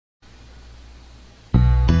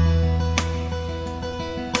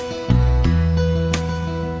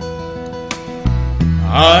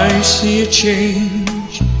I see a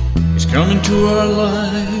change is coming to our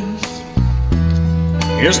lives.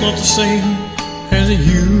 It's not the same as it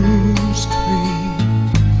used to be,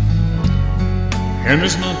 and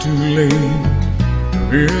it's not too late to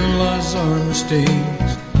realize our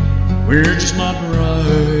mistakes. We're just not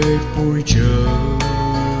right for each other.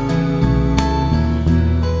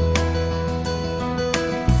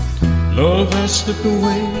 Love has slipped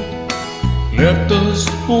away, left us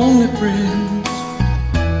only friends,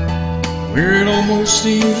 where it almost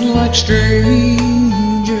seems like strangers.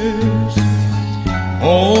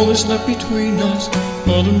 All that's left between us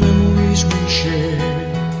are the memories we shared,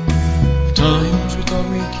 the times we thought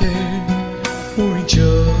we cared for each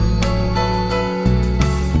other.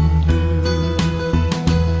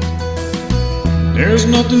 There's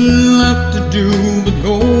nothing left to do but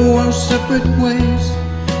go our separate ways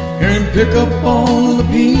and pick up all the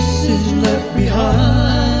pieces left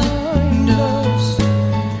behind us.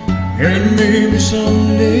 And maybe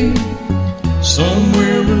someday,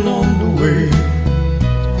 somewhere along the way,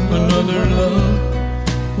 another love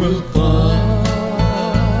will find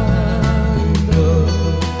us.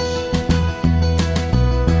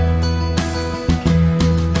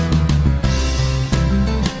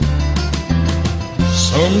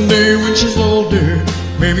 Someday when she's older,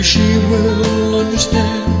 maybe she will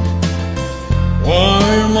understand why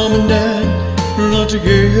mom and dad are not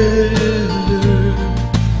together.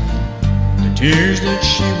 The tears that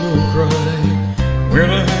she will cry when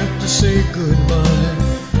I have to say goodbye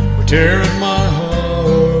will tear at my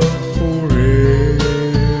heart forever.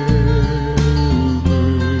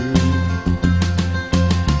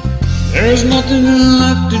 There's nothing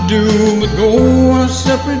left to do but go our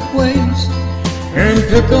separate ways and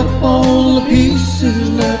pick up all the pieces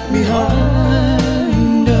left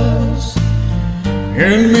behind us.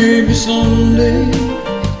 And maybe someday,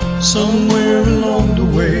 somewhere along the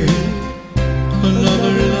way,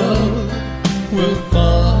 another love will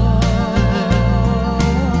find.